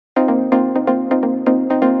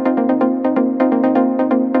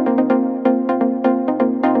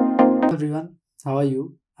How are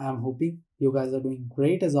you? I'm hoping you guys are doing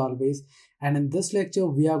great as always. And in this lecture,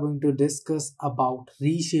 we are going to discuss about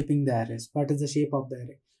reshaping the arrays. What is the shape of the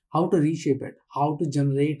array? How to reshape it? How to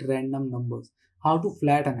generate random numbers? How to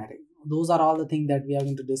flatten an array? Those are all the things that we are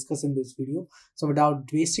going to discuss in this video. So without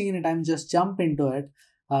wasting any time, just jump into it,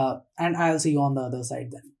 and I'll see you on the other side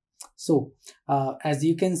then. So as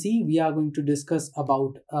you can see, we are going to discuss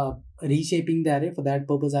about reshaping the array. For that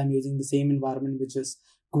purpose, I'm using the same environment, which is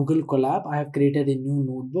Google Colab. I have created a new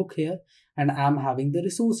notebook here and I'm having the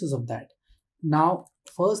resources of that. Now,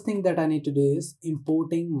 first thing that I need to do is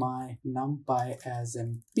importing my numpy as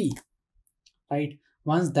MP, right?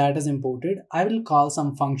 Once that is imported, I will call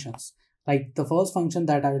some functions. Like the first function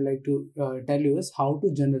that I would like to tell you is how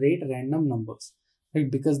to generate random numbers, right?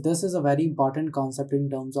 Because this is a very important concept in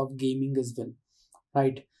terms of gaming as well,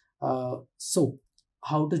 right? So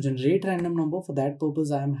how to generate random number? For that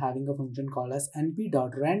purpose, I am having a function called as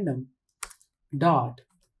np.random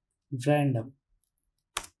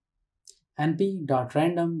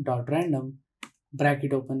np.random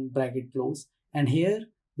bracket open bracket close, and here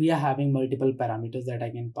we are having multiple parameters that I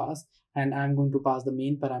can pass, and I'm going to pass the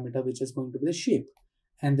main parameter, which is going to be the shape,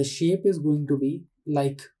 and the shape is going to be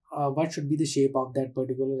like what should be the shape of that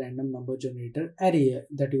particular random number generator array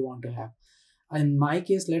that you want to have. In my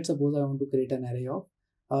case, let's suppose I want to create an array of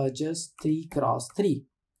just 3 cross 3.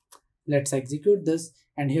 Let's execute this,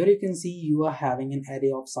 and here you can see you are having an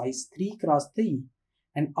array of size 3 cross 3,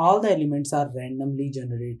 and all the elements are randomly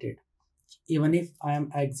generated. Even if I am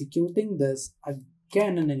executing this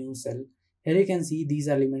again in a new cell, here you can see these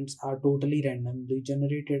elements are totally randomly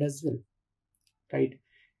generated as well, right?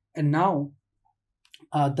 And now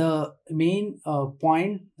the main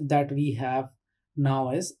point that we have now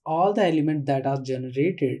is all the elements that are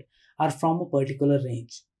generated are from a particular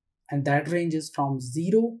range, and that range is from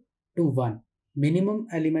 0 to 1. Minimum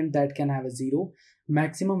element that can have a 0,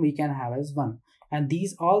 maximum we can have as 1, and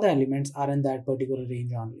these all the elements are in that particular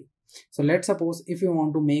range only. So let's suppose if you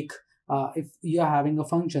want to make if you are having a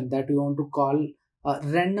function that you want to call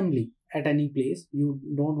randomly at any place, you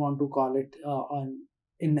don't want to call it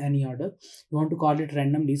in any order, you want to call it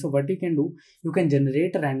randomly. So what you can do, you can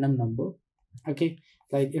generate a random number. Okay,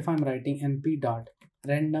 like if I'm writing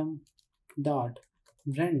np.random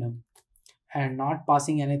and not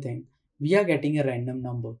passing anything, we are getting a random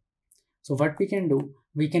number. So what we can do,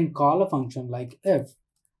 we can call a function like if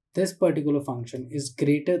this particular function is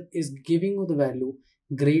giving you the value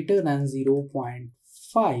greater than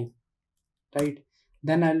 0.5, right?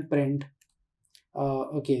 Then I'll print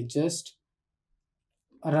okay, just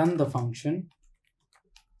run the function,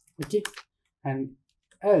 okay, and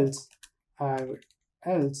else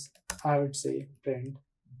I would say print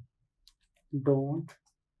don't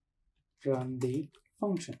run the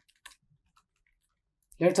function.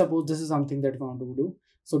 Let's suppose this is something that we want to do.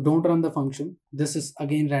 So don't run the function. This is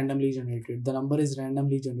again randomly generated. The number is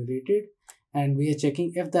randomly generated, and we are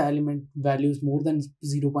checking if the element value is more than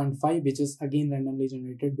 0.5, which is again randomly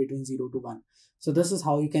generated between 0 to 1. So this is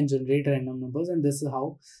how you can generate random numbers, and this is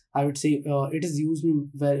how I would say it is used in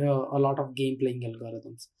a lot of game playing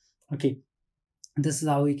algorithms. Okay, this is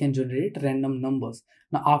how we can generate random numbers.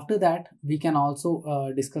 Now after that, we can also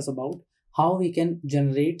discuss about how we can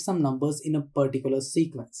generate some numbers in a particular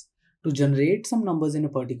sequence. To generate some numbers in a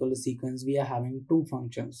particular sequence, we are having two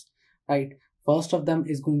functions, right? First of them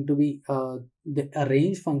is going to be the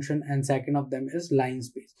arrange function, and second of them is line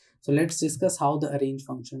space. So let's discuss how the arrange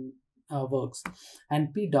function works.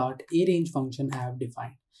 np.arrange function I have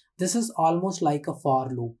defined. This is almost like a for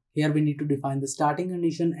loop. Here we need to define the starting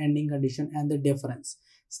condition, ending condition, and the difference.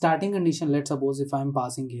 Starting condition, let's suppose if I'm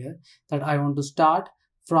passing here that I want to start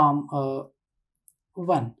from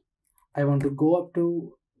 1, I want to go up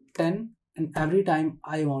to 10, and every time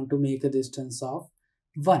I want to make a distance of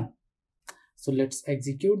 1. So let's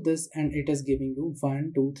execute this, and it is giving you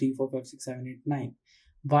 1 2 3 4 5 6 7 8 9.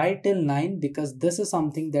 Why till 9? Because this is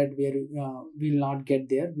something that we will not get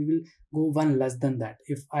there. We will go one less than that.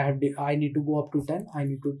 If I need to go up to 10, I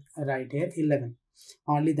need to write here 11.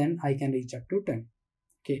 Only then I can reach up to 10.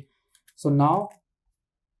 Okay, so now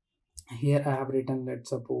here I have written, let's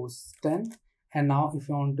suppose 10, and now if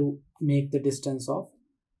you want to make the distance of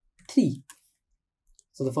 3,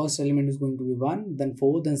 so the first element is going to be 1, then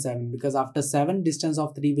 4, then 7, because after 7 distance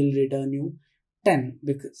of 3 will return you 10,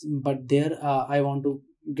 because but there I want to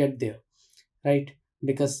get there, right?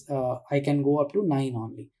 Because I can go up to 9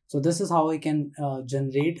 only. So this is how I can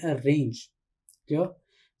generate a range. Clear?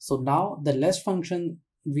 So now the last function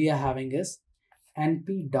we are having is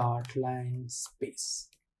np.linespace.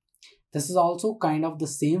 This is also kind of the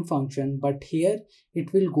same function, but here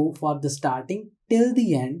it will go for the starting till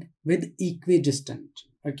the end with equidistant.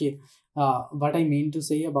 Okay, what I mean to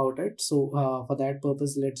say about it. So for that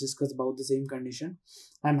purpose, let's discuss about the same condition.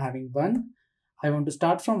 I'm having 1. I want to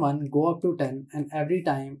start from 1, go up to 10, and every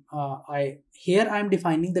time I'm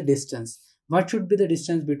defining the distance. What should be the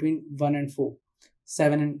distance between 1 and 4?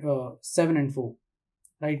 7 and 4,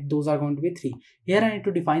 right? Those are going to be 3. Here I need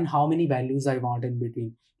to define how many values I want in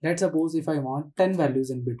between. Let's suppose if I want 10 values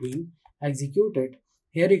in between, execute it.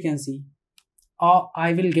 Here you can see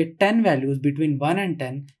I will get 10 values between 1 and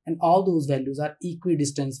 10, and all those values are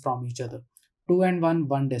equidistant from each other. 2 and 1,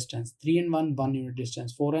 1 distance. 3 and 1, 1 unit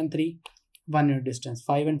distance. 4 and 3, 1 unit distance.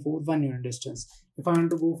 5 and 4, 1 unit distance. If I want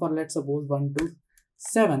to go for, let's suppose 1 to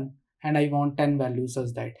 7, and I want 10 values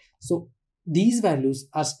as that. So these values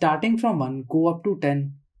are starting from 1, go up to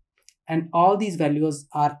 10, and all these values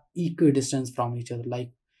are equidistant from each other.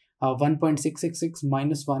 Like 1.666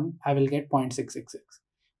 minus 1, I will get 0.666.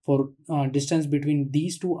 For distance between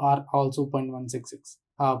these two are also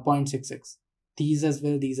 0.66. These as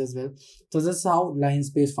well. So this is how line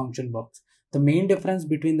space function works. The main difference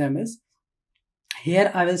between them is, here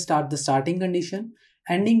I will start the starting condition,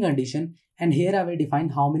 ending condition, and here I will define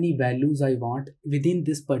how many values I want within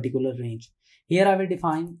this particular range. Here I will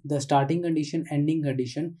define the starting condition, ending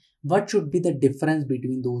condition, what should be the difference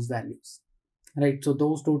between those values, right? So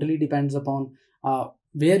those totally depends upon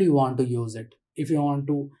where you want to use it. If you want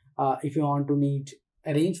to need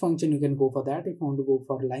a range function, you can go for that. If you want to go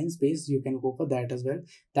for line space, you can go for that as well.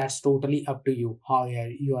 That's totally up to you how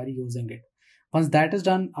you are using it. Once that is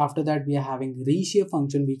done, after that we are having reshape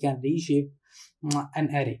function. We can reshape an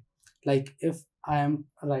array. Like if I am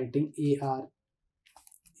writing arr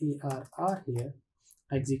here,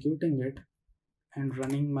 executing it and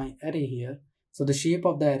running my array here. So the shape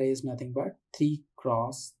of the array is nothing but 3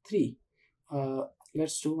 cross 3.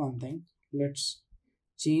 Let's do one thing. Let's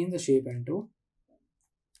change the shape into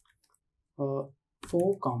 4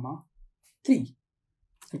 comma 3.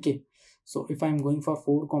 Okay, so if I'm going for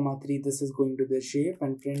 4 comma 3, this is going to be the shape,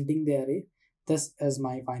 and printing the array, this is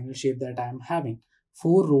my final shape that I am having.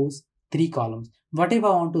 4 rows, 3 columns. What if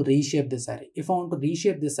I want to reshape this array? If I want to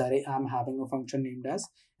reshape this array, I'm having a function named as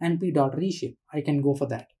np.reshape. I can go for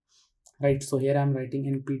that, right? So here I'm writing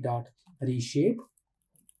np.reshape.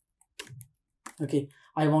 Okay,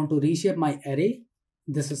 I want to reshape my array.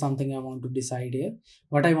 This is something I want to decide here.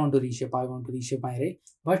 What I want to reshape? I want to reshape my array.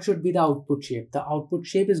 What should be the output shape? The output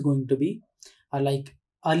shape is going to be like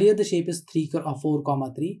earlier the shape is 4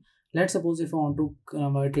 comma 3. Let's suppose if I want to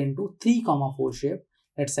convert it into 3 comma 4 shape.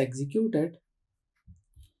 Let's execute it.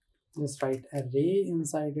 Just write array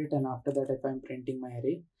inside it, and after that if I'm printing my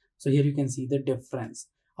array, so here you can see the difference.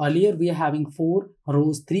 Earlier we are having 4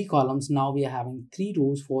 rows 3 columns. Now we are having 3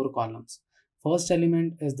 rows 4 columns. First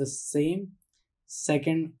element is the same,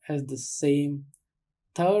 second is the same,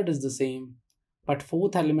 third is the same, but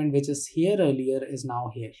fourth element, which is here earlier, is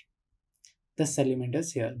now here. This element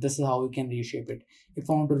is here. This is how we can reshape it. If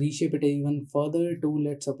I want to reshape it even further to,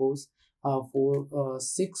 let's suppose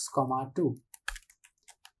 6 comma 2,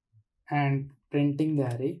 and printing the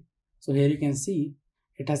array, so here you can see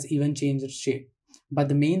it has even changed its shape. But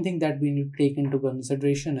the main thing that we need to take into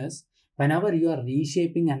consideration is, whenever you are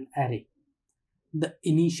reshaping an array, the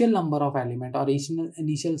initial number of element or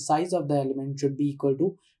initial size of the element should be equal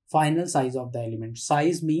to final size of the element.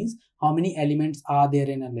 Size means how many elements are there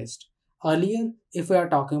in a list. Earlier, if we are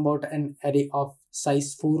talking about an array of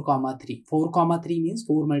size 4 comma 3, 4 comma 3 means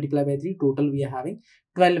 4 multiplied by 3, total we are having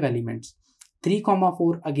 12 elements. 3 comma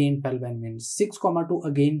 4 again 12 elements. 6 comma 2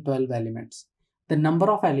 again 12 elements. The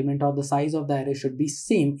number of element or the size of the array should be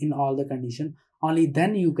same in all the condition. Only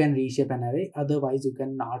then you can reshape an array. Otherwise, you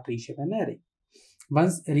cannot reshape an array.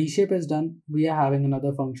 Once reshape is done, we are having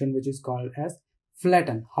another function which is called as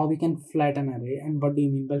flatten. How we can flatten an array, and what do you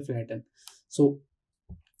mean by flatten? So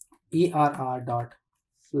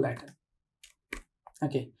arr.flatten.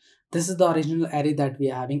 Okay, this is the original array that we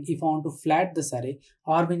are having. If I want to flat this array,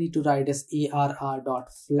 all we need to write is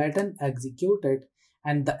arr.flatten, execute it,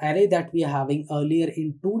 and the array that we are having earlier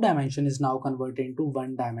in 2 dimension is now converted into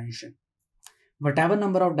 1 dimension. Whatever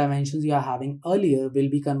number of dimensions you are having earlier will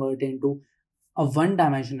be converted into a 1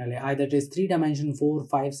 dimensional array. Either it is 3 dimension, 4,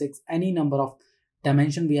 5, 6, any number of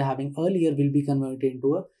dimension we are having earlier will be converted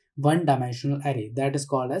into a 1 dimensional array. That is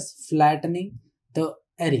called as flattening the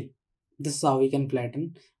array. This is how we can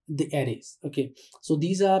flatten the arrays. Okay, so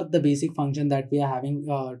these are the basic function that we are having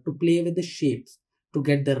to play with the shapes to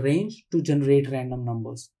get the range to generate random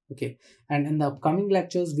numbers. Okay, and in the upcoming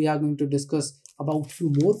lectures we are going to discuss about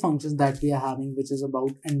few more functions that we are having, which is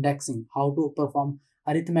about indexing, how to perform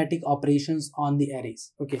arithmetic operations on the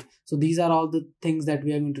arrays. Okay, so these are all the things that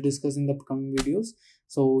we are going to discuss in the upcoming videos.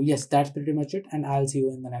 So yes, that's pretty much it, and I'll see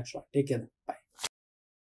you in the next one. Take care.